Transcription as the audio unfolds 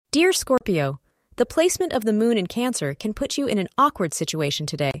Dear Scorpio, the placement of the moon in Cancer can put you in an awkward situation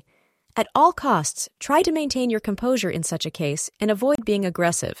today. At all costs, try to maintain your composure in such a case and avoid being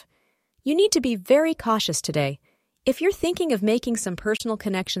aggressive. You need to be very cautious today. If you're thinking of making some personal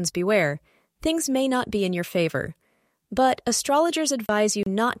connections, beware, things may not be in your favor. But astrologers advise you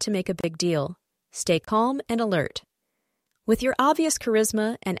not to make a big deal. Stay calm and alert. With your obvious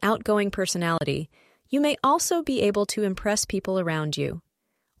charisma and outgoing personality, you may also be able to impress people around you.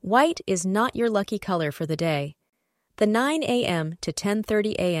 White is not your lucky color for the day. The 9 a.m. to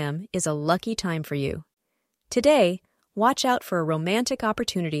 10:30 a.m. is a lucky time for you. Today, watch out for a romantic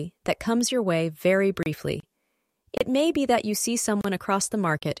opportunity that comes your way very briefly. It may be that you see someone across the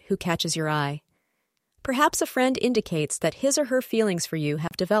market who catches your eye. Perhaps a friend indicates that his or her feelings for you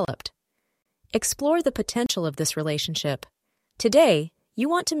have developed. Explore the potential of this relationship. Today, you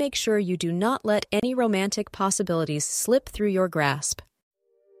want to make sure you do not let any romantic possibilities slip through your grasp.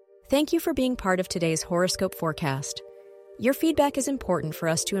 Thank you for being part of today's horoscope forecast. Your feedback is important for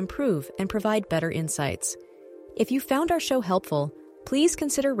us to improve and provide better insights. If you found our show helpful, please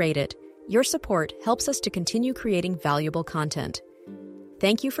consider rate it. Your support helps us to continue creating valuable content.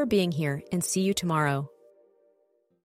 Thank you for being here and see you tomorrow.